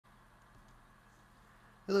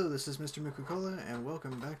Hello, this is Mr. Mukakola, and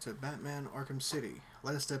welcome back to Batman Arkham City.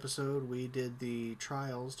 Last episode, we did the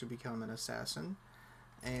trials to become an assassin,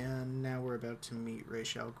 and now we're about to meet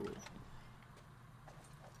Ra's al Ghul.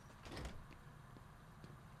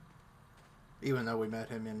 Even though we met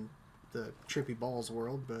him in the Trippy Balls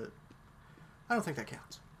world, but I don't think that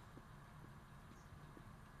counts.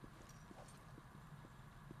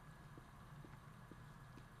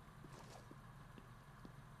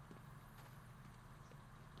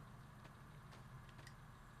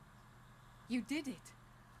 You did it.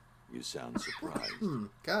 You sound surprised.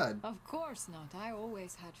 God. Of course not. I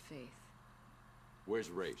always had faith. Where's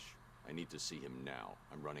Ra's? I need to see him now.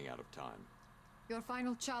 I'm running out of time. Your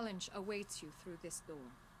final challenge awaits you through this door.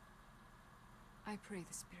 I pray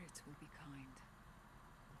the spirits will be kind.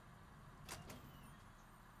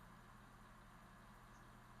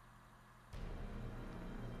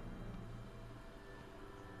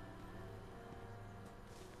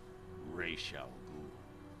 Ra's al Ghul.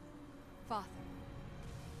 Father.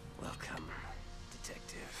 Welcome,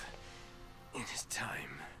 Detective. It is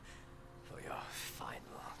time for your final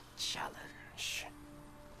challenge.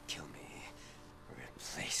 Kill me.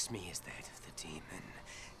 Replace me as the head of the demon.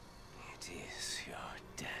 It is your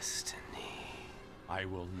destiny. I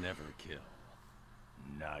will never kill.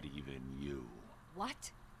 Not even you. What?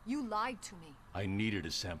 You lied to me. I needed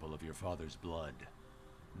a sample of your father's blood.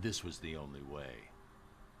 This was the only way.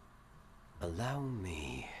 Allow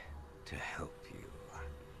me to help you.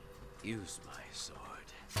 Use my sword.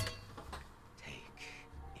 Take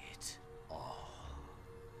it all.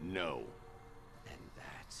 No. And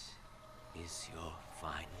that is your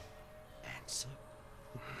final answer?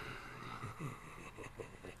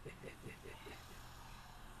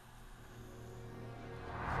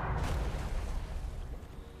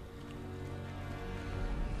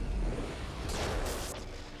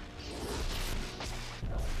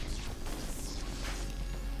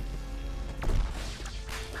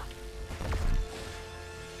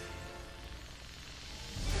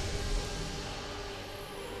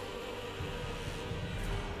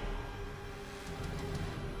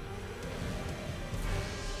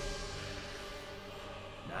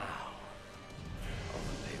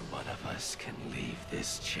 Can leave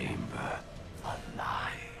this chamber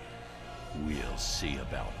alive. We'll see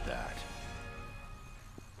about that.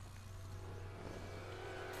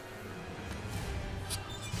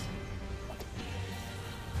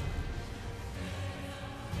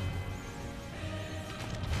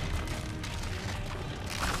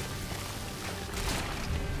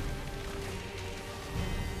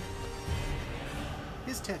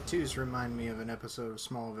 His tattoos remind me of an episode of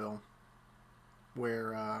Smallville,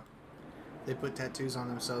 where, they put tattoos on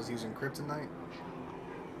themselves using kryptonite.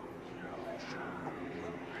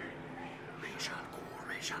 Ra's al Ghul,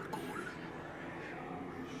 Ra's al Ghul.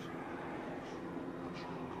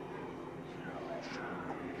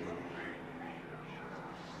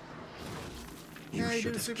 You Yeah, he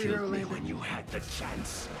should did a have superhero killed me landing. when you had the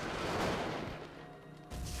chance.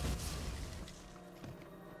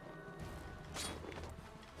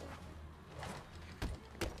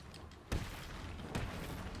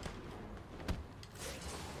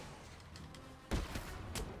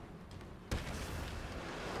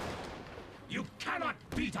 You cannot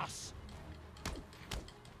beat us!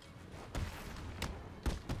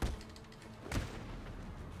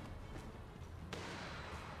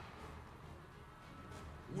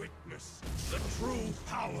 Witness the true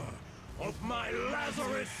power of my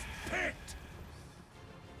Lazarus Pit!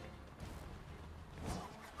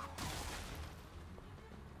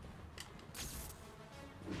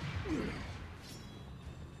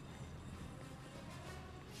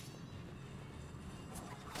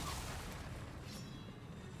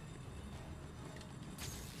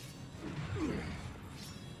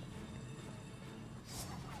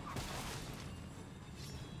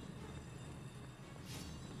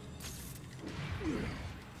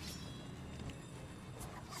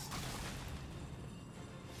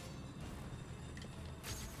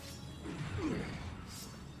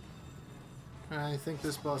 I think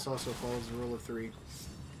this boss also follows the rule of 3.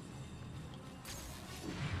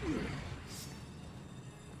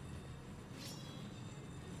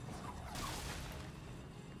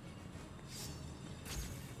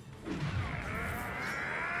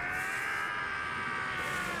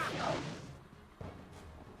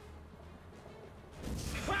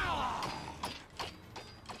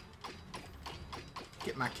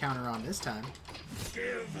 Get my counter on this time.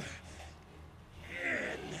 Give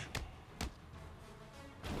in!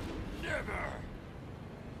 Never!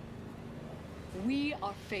 We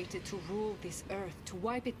are fated to rule this earth, to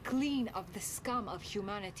wipe it clean of the scum of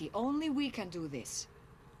humanity. Only we can do this.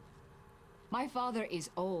 My father is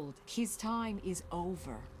old. His time is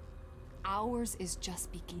over. Ours is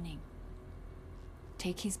just beginning.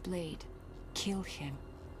 Take his blade. Kill him.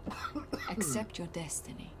 Accept your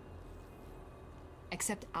destiny.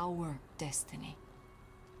 Accept our destiny.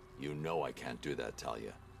 You know I can't do that,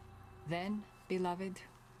 Talia. Then, beloved,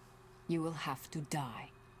 you will have to die.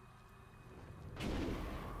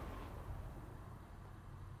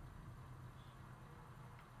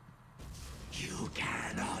 You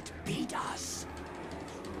cannot beat us.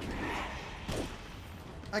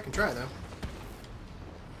 I can try, though.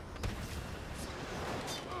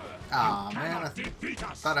 Aw, man, I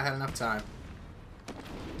thought I had enough time.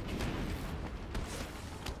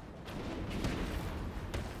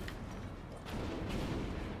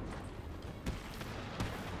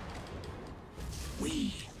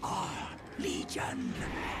 We are Legion.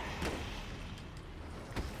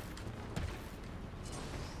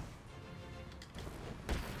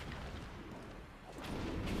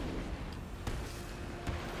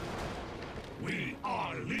 We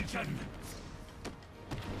are Legion.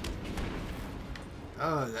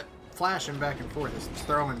 Oh, that flashing back and forth is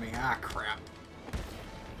throwing me. Ah, crap.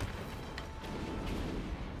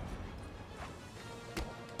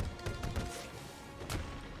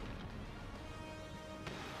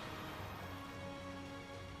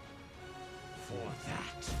 For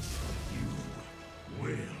that, you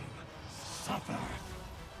will suffer.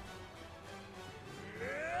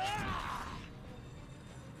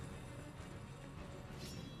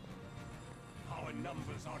 Our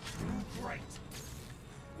numbers are too great.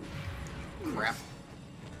 Crap.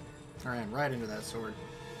 I ran right into that sword.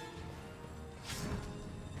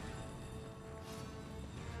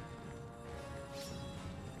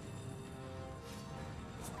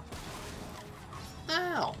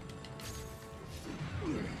 Ow!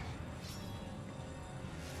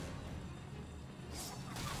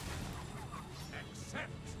 Accept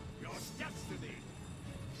your destiny.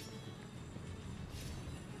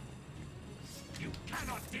 You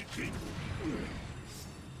cannot defeat.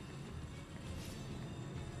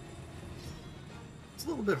 It's a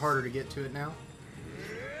little bit harder to get to it now.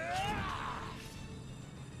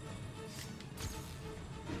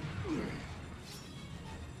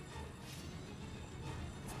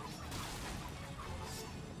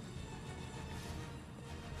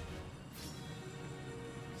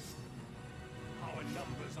 Our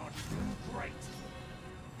numbers are too great.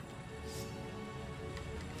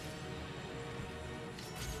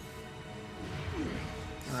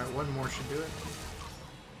 Alright, one more should do it.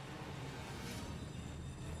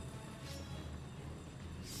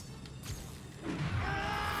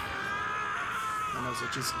 I know, so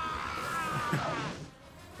just...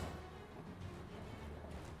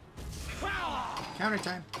 Counter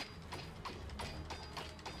time.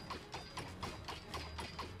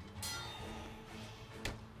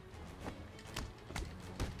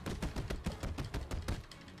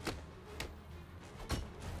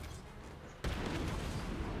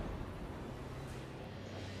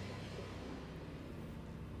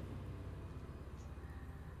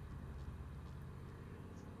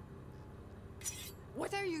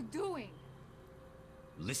 What are you doing?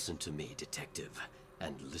 Listen to me, detective,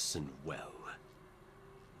 and listen well.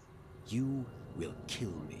 You will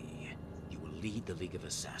kill me. You will lead the League of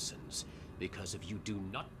Assassins. Because if you do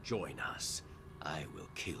not join us, I will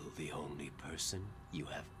kill the only person you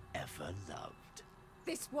have ever loved.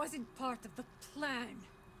 This wasn't part of the plan.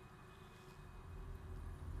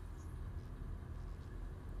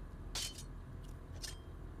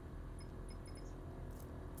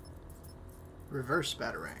 Reverse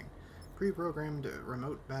batarang. Pre-programmed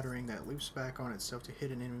remote battering that loops back on itself to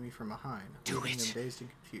hit an enemy from behind, leaving them dazed and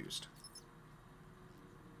confused.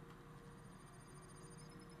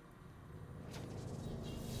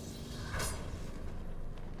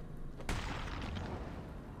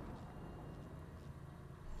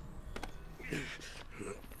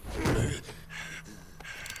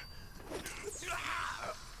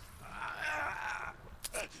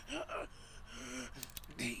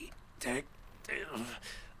 Detective.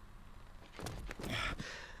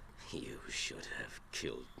 You should have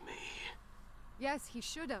killed me. Yes, he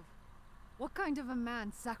should have. What kind of a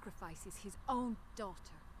man sacrifices his own daughter?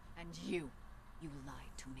 And you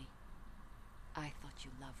lied to me. I thought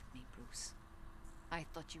you loved me, Bruce. I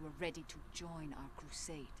thought you were ready to join our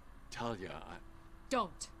crusade. Talia, I...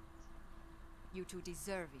 Don't! You two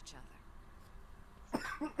deserve each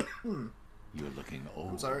other. You're looking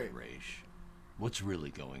old, sorry. Raish. What's really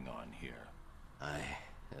going on here? I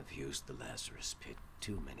have used the Lazarus Pit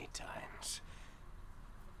too many times.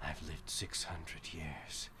 I've lived 600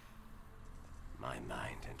 years. My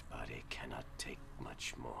mind and body cannot take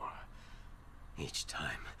much more. Each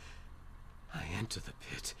time I enter the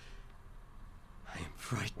pit, I am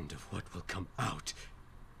frightened of what will come out.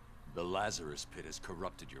 The Lazarus pit has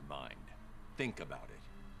corrupted your mind. Think about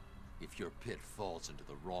it. If your pit falls into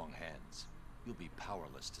the wrong hands, you'll be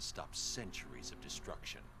powerless to stop centuries of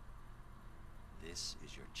destruction. This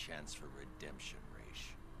is your chance for redemption, Raish.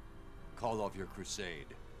 Call off your crusade,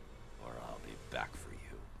 or I'll be back for you.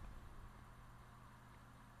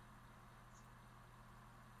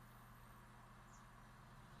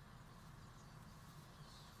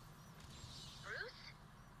 Bruce?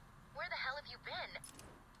 Where the hell have you been?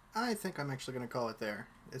 I think I'm actually going to call it there.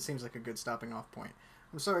 It seems like a good stopping off point.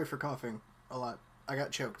 I'm sorry for coughing a lot. I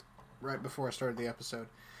got choked right before I started the episode.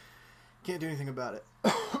 Can't do anything about it.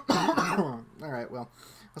 Alright, well,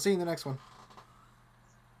 I'll see you in the next one.